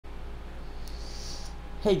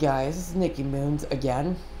Hey guys, this is Nicky Moons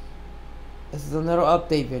again. This is another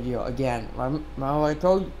update video again. I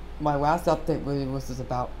told you my last update video was just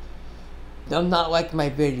about them not liking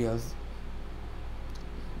my videos.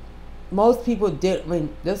 Most people did,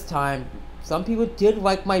 this time, some people did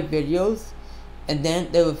like my videos, and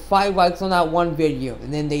then there was 5 likes on that one video,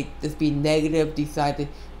 and then they just be negative, decide to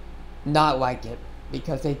not like it,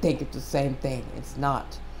 because they think it's the same thing. It's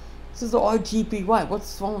not. This is the RGB right,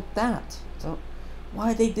 what's wrong with that? So,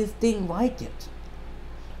 why they just didn't like it?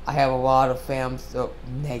 I have a lot of fans so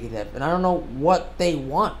negative, and I don't know what they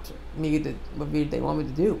want me to, what they want me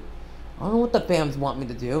to do. I don't know what the fans want me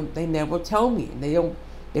to do. They never tell me, and they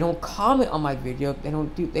don't comment on my video. They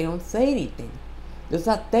don't say anything. There's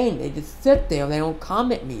that thing. They just sit there. And they don't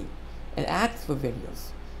comment me, and ask for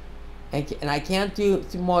videos. And I can't do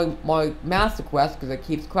more Master Quest because it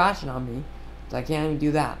keeps crashing on me. So I can't even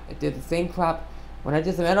do that. It did the same crap when I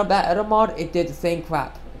did some edit mod. It did the same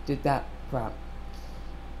crap. It did that crap.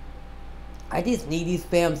 I just need these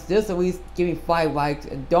fans just at least give me 5 likes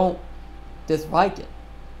and don't dislike it.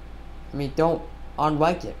 I mean, don't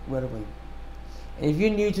unlike it, literally. And if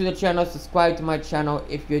you're new to the channel, subscribe to my channel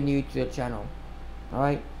if you're new to the channel.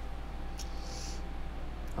 Alright?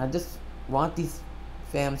 I just want these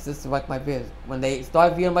fans just to like my videos. When they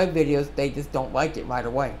start viewing my videos, they just don't like it right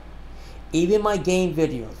away. Even my game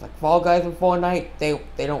videos, like Fall Guys and Fortnite, they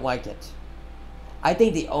don't like it. I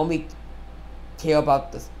think they only care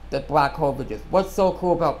about the black hole videos. What's so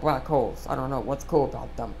cool about black holes? I don't know. What's cool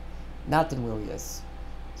about them? Nothing really is.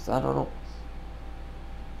 So I don't know.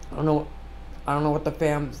 I don't know what the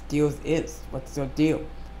fans' deal is. What's their deal?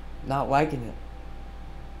 Not liking it.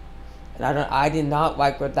 And I did not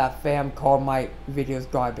like what that fan called my videos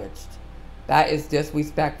garbage. That is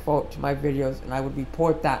disrespectful to my videos, and I would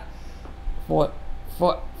report that for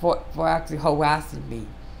actually harassing me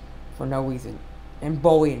for no reason and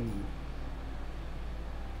bullying me.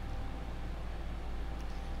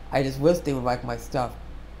 I just wish they would like my stuff.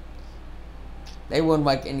 They wouldn't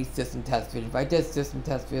like any system test videos. If I did system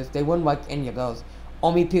test videos, they wouldn't like any of those.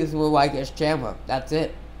 Only people who would like is Chandler. That's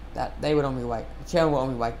it. That they would only like. Chandler would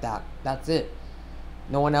only like that. That's it.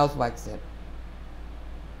 No one else likes it.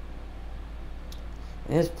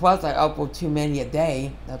 And it's plus I upload too many a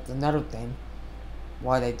day. That's another thing.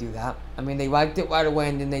 Why they do that. I mean, they liked it right away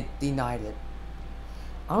and then they denied it.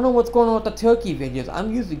 I don't know what's going on with the turkey videos.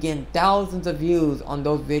 I'm usually getting thousands of views on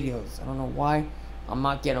those videos. I don't know why I'm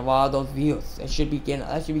not getting a lot of those views. I should be getting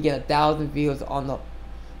 1,000 views on those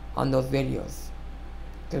videos.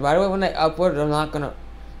 Because right away when I upload it, they're not gonna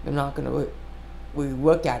really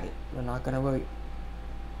look at it. They're not gonna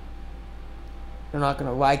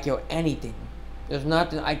like it or anything. There's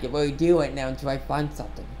nothing I can really do right now until I find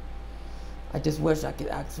something. I just wish I could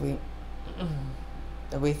actually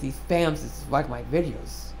at least these fans just like my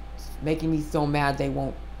videos. It's making me so mad they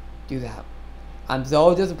won't do that. I'm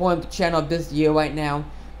so disappointed with the channel this year right now.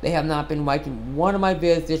 They have not been liking one of my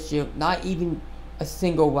videos this year. Not even a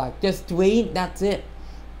single like. Just 3, that's it.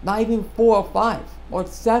 Not even 4 or 5 or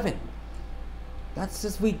 7. That's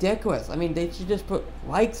just ridiculous. I mean, they should just put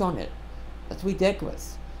likes on it. That's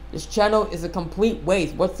ridiculous. This channel is a complete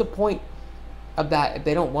waste. What's the point of that? If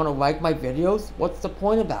they don't want to like my videos, what's the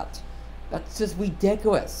point of that? That's just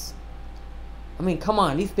ridiculous. I mean, come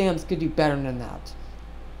on, these fans could do better than that.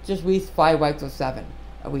 Just at least 5 likes or 7,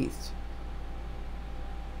 at least.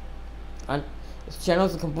 And this channel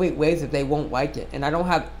is a complete waste if they won't like it. And I don't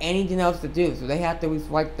have anything else to do, so they have to at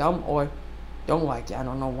least like them or don't like it. I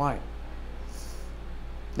don't know why.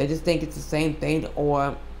 They just think it's the same thing,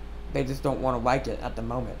 or they just don't want to like it at the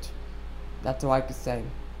moment. That's all I can say.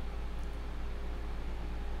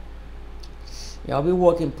 Yeah, I'll be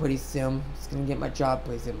working pretty soon. Just gonna get my job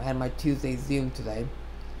pretty soon. I had my Tuesday Zoom today.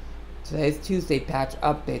 Today's Tuesday patch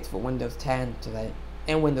updates for Windows 10 today.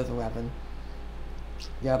 And Windows 11.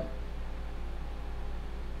 Yep.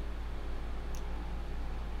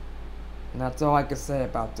 And that's all I can say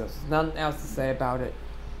about this. There's nothing else to say about it.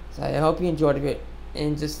 So I hope you enjoyed it.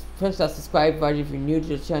 And just push that subscribe button if you're new to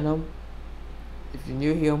the channel. If you're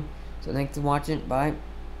new here. So thanks for watching. Bye.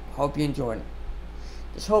 Hope you enjoyed it.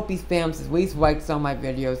 Just hope these fans at least like some of my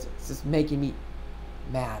videos. It's just making me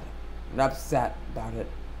mad and upset about it.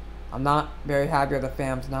 I'm not very happy with the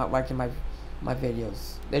fans not liking my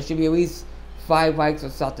videos. There should be at least 5 likes or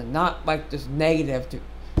something. Not like just negative to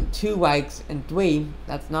 2 likes and 3.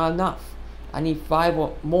 That's not enough. I need 5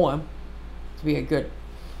 or more to be a good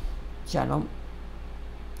channel.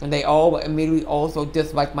 And they all immediately also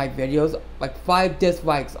dislike my videos. Like 5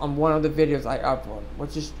 dislikes on one of the videos I upload.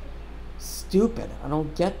 Which is stupid. I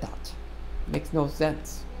don't get that. It makes no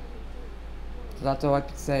sense. So that's all I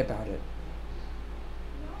can say about it.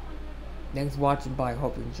 Thanks for watching. Bye.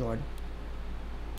 Hope you enjoyed.